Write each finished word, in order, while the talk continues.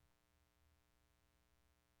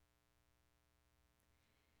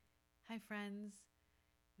Hi, friends.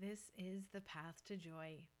 This is The Path to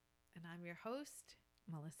Joy, and I'm your host,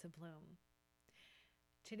 Melissa Bloom.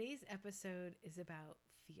 Today's episode is about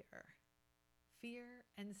fear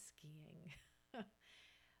and skiing.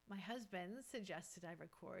 My husband suggested I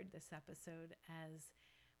record this episode as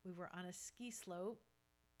we were on a ski slope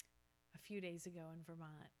a few days ago in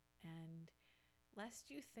Vermont. And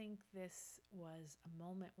lest you think this was a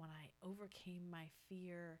moment when I overcame my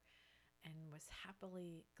fear and was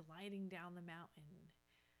happily gliding down the mountain,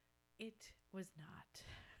 it was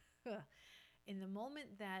not. In the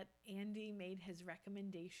moment that Andy made his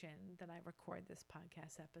recommendation that I record this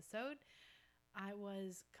podcast episode, I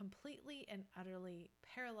was completely and utterly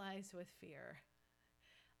paralyzed with fear.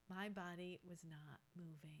 My body was not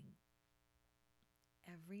moving.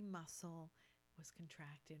 Every muscle was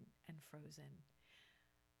contracted and frozen.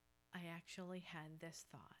 I actually had this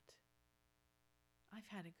thought: I've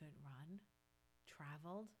had a good run,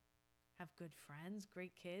 traveled, have good friends,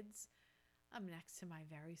 great kids. I'm next to my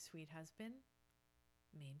very sweet husband.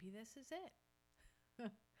 Maybe this is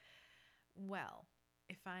it. Well,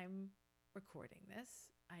 if I'm recording this,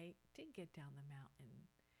 I did get down the mountain,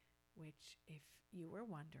 which, if you were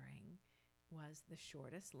wondering, was the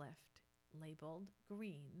shortest lift, labeled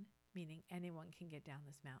green, meaning anyone can get down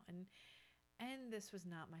this mountain. And this was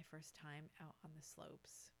not my first time out on the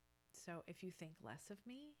slopes. So if you think less of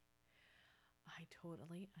me, I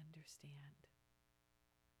totally understand.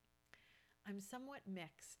 I'm somewhat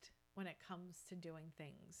mixed when it comes to doing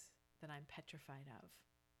things that I'm petrified of.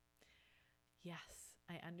 Yes,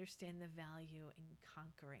 I understand the value in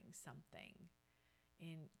conquering something,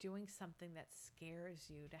 in doing something that scares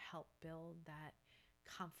you to help build that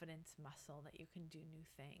confidence muscle that you can do new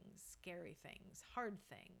things, scary things, hard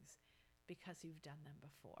things, because you've done them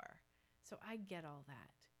before. So I get all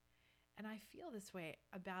that. And I feel this way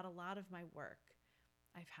about a lot of my work.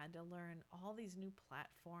 I've had to learn all these new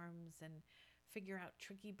platforms and figure out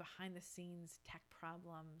tricky behind the scenes tech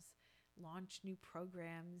problems, launch new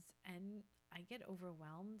programs, and I get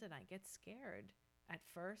overwhelmed and I get scared at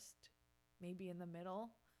first, maybe in the middle.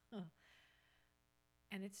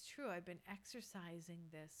 And it's true, I've been exercising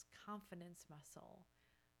this confidence muscle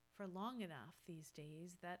for long enough these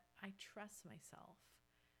days that I trust myself.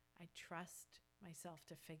 I trust myself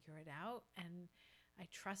to figure it out, and I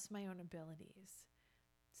trust my own abilities.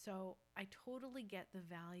 So I totally get the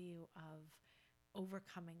value of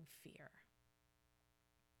overcoming fear.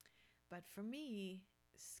 But for me,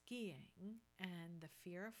 skiing and the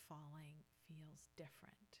fear of falling feels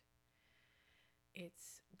different.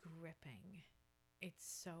 It's gripping. It's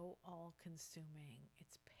so all consuming.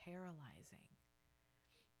 It's paralyzing.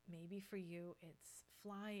 Maybe for you, it's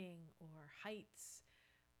flying or heights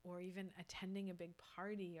or even attending a big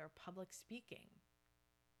party or public speaking.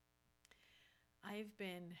 I've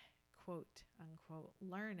been, quote unquote,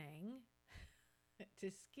 learning to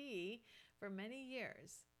ski for many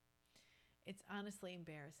years. It's honestly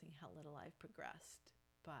embarrassing how little I've progressed,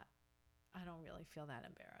 but I don't really feel that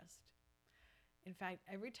embarrassed. In fact,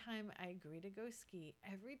 every time I agree to go ski,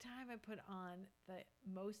 every time I put on the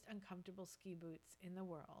most uncomfortable ski boots in the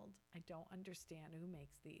world, I don't understand who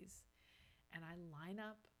makes these, and I line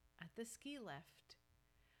up at the ski lift,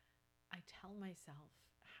 I tell myself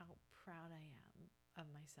how proud I am of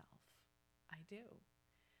myself. I do.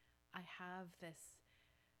 I have this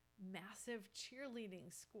massive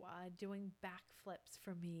cheerleading squad doing backflips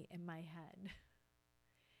for me in my head.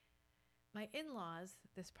 My in-laws,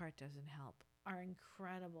 this part doesn't help, are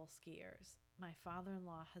incredible skiers. My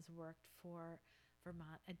father-in-law has worked for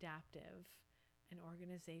Vermont Adaptive, an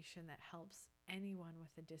organization that helps anyone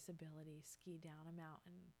with a disability ski down a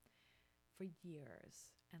mountain, for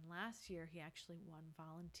years. And last year, he actually won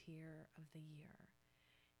Volunteer of the Year.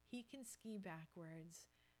 He can ski backwards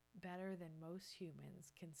better than most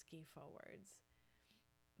humans can ski forwards.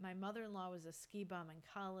 My mother-in-law was a ski bum in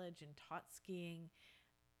college and taught skiing.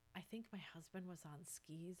 I think my husband was on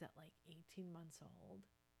skis at like 18 months old.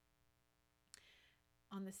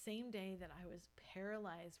 On the same day that I was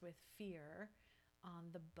paralyzed with fear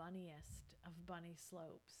on the bunniest of bunny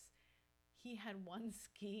slopes, he had one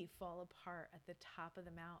ski fall apart at the top of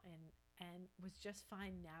the mountain and was just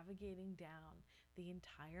fine navigating down the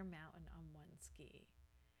entire mountain on one ski.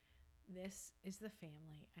 This is the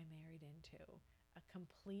family I married into, a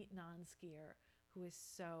complete non-skier who is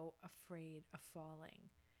so afraid of falling.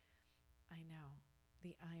 I know,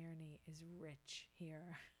 the irony is rich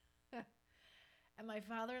here. And my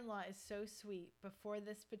father-in-law is so sweet. Before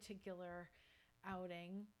this particular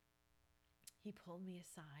outing, he pulled me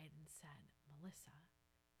aside and said, "Melissa,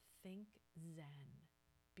 think Zen.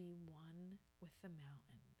 Be one with the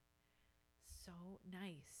mountain." So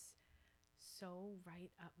nice. so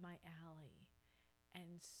right up my alley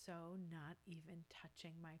and so not even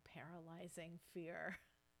touching my paralyzing fear.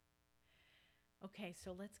 Okay,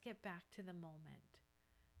 so let's get back to the moment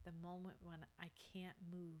when I can't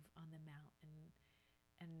move on the mountain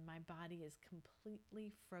and my body is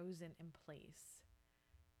completely frozen in place.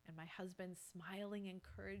 And my husband's smiling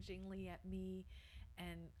encouragingly at me,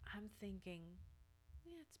 and I'm thinking,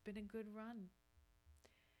 yeah, it's been a good run.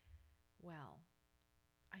 Well,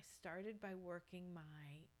 I started by working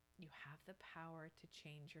my "you have the power to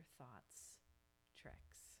change your thoughts"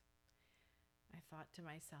 tricks. I thought to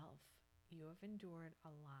myself, you have endured a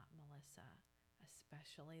lot, Melissa,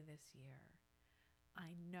 especially this year.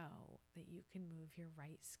 I know that you can move your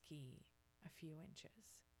right ski a few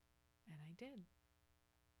inches. And I did.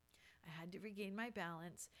 I had to regain my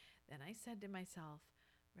balance. Then I said to myself,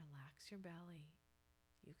 relax your belly.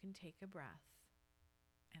 You can take a breath.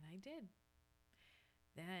 And I did.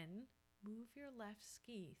 Then move your left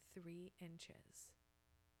ski 3 inches.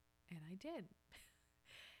 And I did.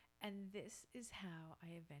 And this is how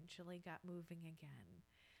I eventually got moving again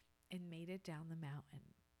and made it down the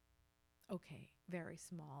mountain. Okay, very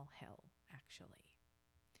small hill, actually.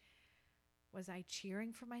 Was I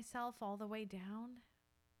cheering for myself all the way down?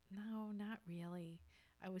 No, not really.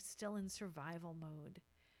 I was still in survival mode.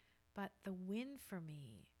 But the win for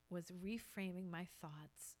me was reframing my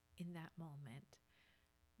thoughts in that moment,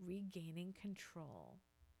 regaining control,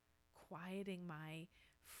 quieting my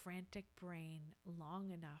frantic brain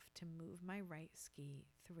long enough to move my right ski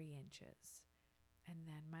 3 inches and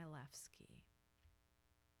then my left ski.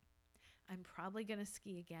 I'm probably going to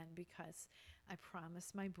ski again because I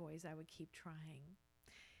promised my boys I would keep trying.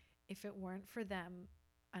 If it weren't for them,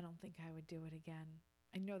 I don't think I would do it again.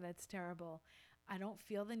 I know that's terrible. I don't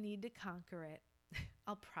feel the need to conquer it.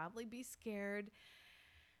 I'll probably be scared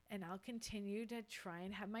and I'll continue to try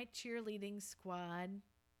and have my cheerleading squad.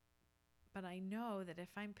 But I know that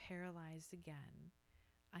if I'm paralyzed again,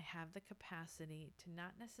 I have the capacity to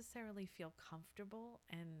not necessarily feel comfortable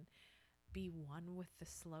and be one with the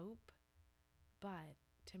slope, but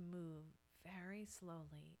to move very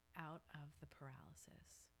slowly out of the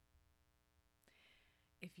paralysis.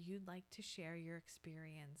 If you'd like to share your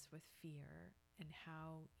experience with fear and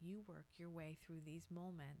how you work your way through these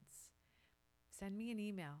moments, send me an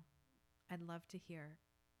email. I'd love to hear.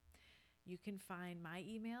 You can find my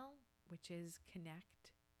email, which is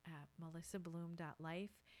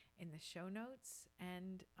connect@melissabloom.life, in the show notes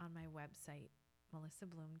and on my website,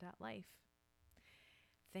 melissabloom.life.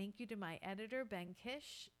 Thank you to my editor, Ben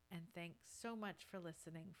Kish, and thanks so much for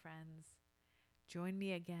listening, friends. Join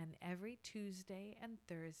me again every Tuesday and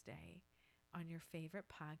Thursday on your favorite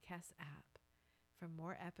podcast app for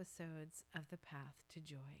more episodes of The Path to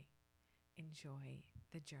Joy. Enjoy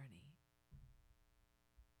the journey.